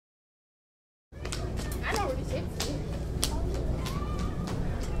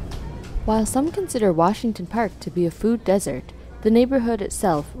While some consider Washington Park to be a food desert, the neighborhood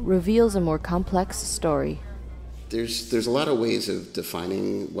itself reveals a more complex story. There's a lot of ways of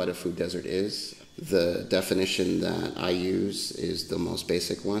defining what a food desert is. The definition that I use is the most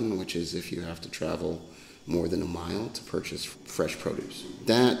basic one, which is if you have to travel more than a mile to purchase fresh produce.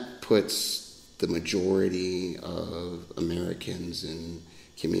 That puts the majority of Americans and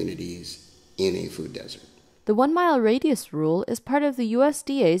communities in a food desert. The 1-mile radius rule is part of the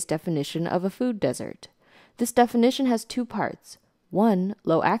USDA's definition of a food desert. This definition has two parts. 1,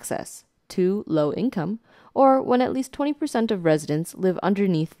 low access. 2, low income, or when at least 20% of residents live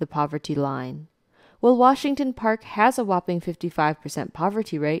underneath the poverty line. While Washington Park has a whopping 55%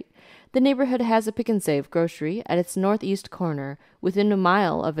 poverty rate, the neighborhood has a Pick and Save grocery at its northeast corner within a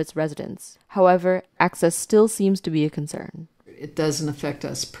mile of its residents. However, access still seems to be a concern. It doesn't affect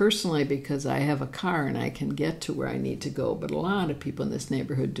us personally because I have a car and I can get to where I need to go, but a lot of people in this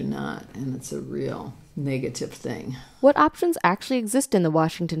neighborhood do not, and it's a real negative thing. What options actually exist in the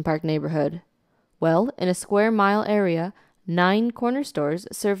Washington Park neighborhood? Well, in a square mile area, 9 corner stores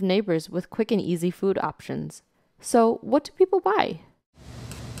serve neighbors with quick and easy food options. So, what do people buy?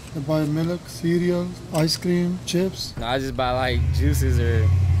 They buy milk, cereal, ice cream, chips. I just buy like juices or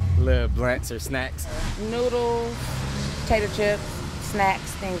little blunts or snacks. Noodles, potato chips,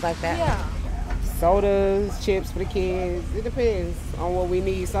 snacks, things like that. Yeah. Sodas, chips for the kids. It depends on what we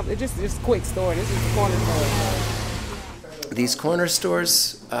need. Something just quick store. This is a corner store. These corner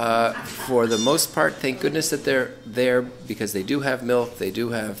stores, for the most part, thank goodness that they're there because they do have milk, they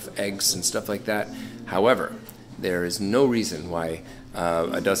do have eggs and stuff like that. However, there is no reason why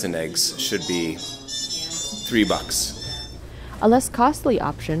a dozen eggs should be $3. A less costly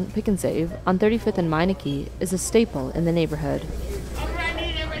option, Pick and Save, on 35th and Meineke, is a staple in the neighborhood.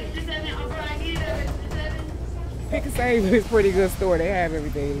 Pick and Save is a pretty good store. They have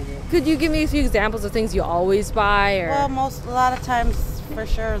everything. Could you give me a few examples of things you always buy? Or? Well, a lot of times, for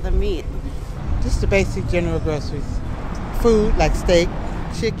sure, the meat. Just the basic general groceries. Food like steak,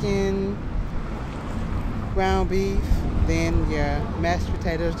 chicken, ground beef, then mashed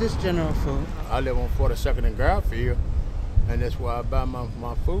potatoes, just general food. I live on 42nd and Garfield, and that's where I buy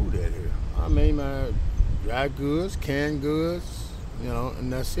my food at here. I mean, my dry goods, canned goods,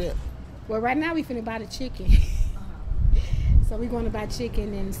 and that's it. Well, right now we finna buy the chicken. So we're going to buy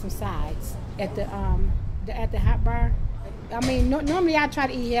chicken and some sides at the hot bar. I mean, normally I try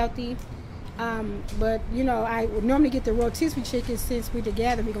to eat healthy, but I would normally get the rotisserie chicken. Since we're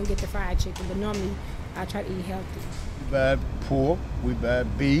together, we're gonna get the fried chicken. But normally I try to eat healthy. We buy pork, we buy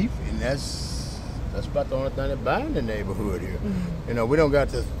beef, and that's about the only thing they buy in the neighborhood here. Mm-hmm. We don't got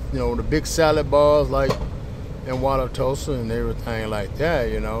the the big salad bars like in Wauwatosa and everything like that.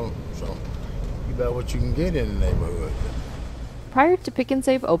 So you buy what you can get in the neighborhood. Prior to Pick and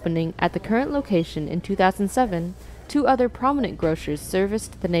Save opening at the current location in 2007, 2 other prominent grocers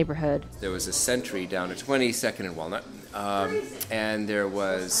serviced the neighborhood. There was a Sentry down at 22nd and Walnut, and there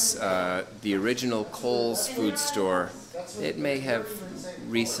was the original Kohl's food store. It may have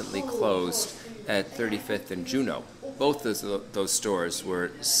recently closed at 35th and Juneau. Both those stores were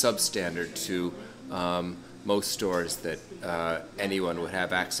substandard to most stores that anyone would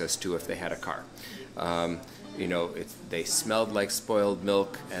have access to if they had a car. They smelled like spoiled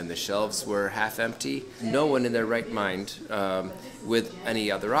milk and the shelves were half empty. No one in their right mind with any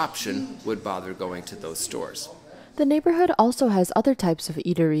other option would bother going to those stores. The neighborhood also has other types of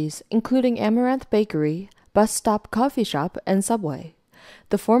eateries, including Amaranth Bakery, Bus Stop Coffee Shop, and Subway.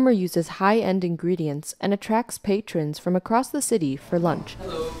 The former uses high-end ingredients and attracts patrons from across the city for lunch.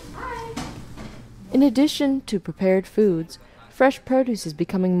 Hello. In addition to prepared foods, fresh produce is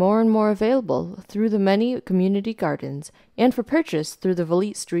becoming more and more available through the many community gardens and for purchase through the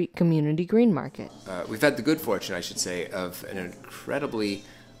Valete Street Community Green Market. We've had the good fortune, I should say, of an incredibly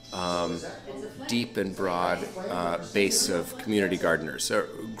deep and broad base of community gardeners, or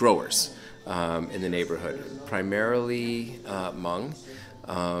growers in the neighborhood, primarily Hmong.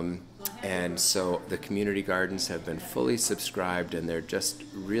 And so the community gardens have been fully subscribed and they're just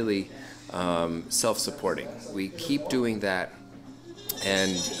really self-supporting. We keep doing that.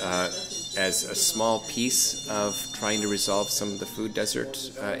 And as a small piece of trying to resolve some of the food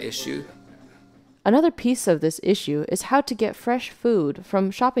desert issue. Another piece of this issue is how to get fresh food from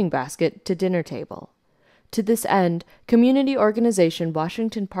shopping basket to dinner table. To this end, community organization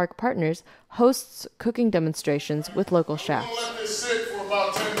Washington Park Partners hosts cooking demonstrations with local chefs. We'll let this sit for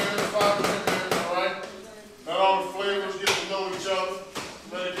about 10 minutes, 5 to 10 minutes, all right? Let all the flavors get to know each other.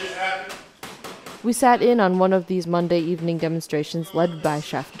 Let it get happy. We sat in on one of these Monday evening demonstrations led by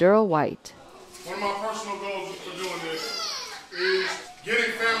Chef Durrell White. One of my personal goals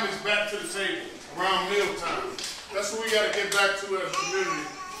around mealtime. That's what we got to get back to as a community,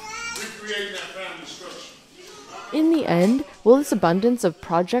 recreating that family structure. In the end, will this abundance of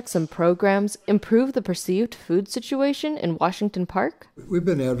projects and programs improve the perceived food situation in Washington Park? We've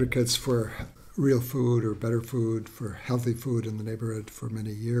been advocates for real food or better food, for healthy food in the neighborhood for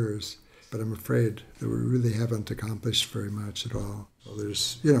many years, but I'm afraid that we really haven't accomplished very much at all. Well,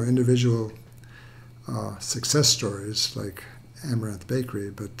 there's, individual success stories like Amaranth Bakery,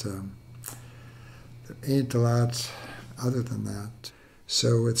 but there ain't a lot other than that.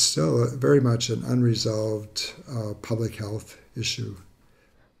 So it's still very much an unresolved public health issue.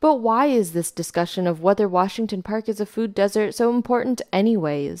 But why is this discussion of whether Washington Park is a food desert so important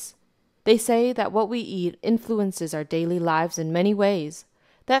anyways? They say that what we eat influences our daily lives in many ways,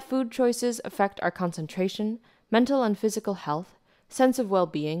 that food choices affect our concentration, mental and physical health, sense of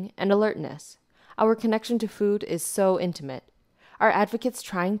well-being, and alertness. Our connection to food is so intimate. Are advocates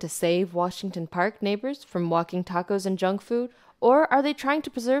trying to save Washington Park neighbors from walking tacos and junk food? Or are they trying to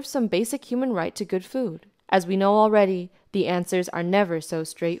preserve some basic human right to good food? As we know already, the answers are never so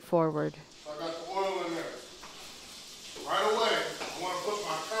straightforward. I got the oil in there. Right away, I want to put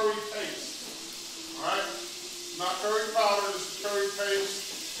my curry paste. All right? Not curry powder, this is curry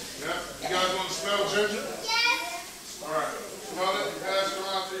paste. Yeah? You guys want to smell ginger?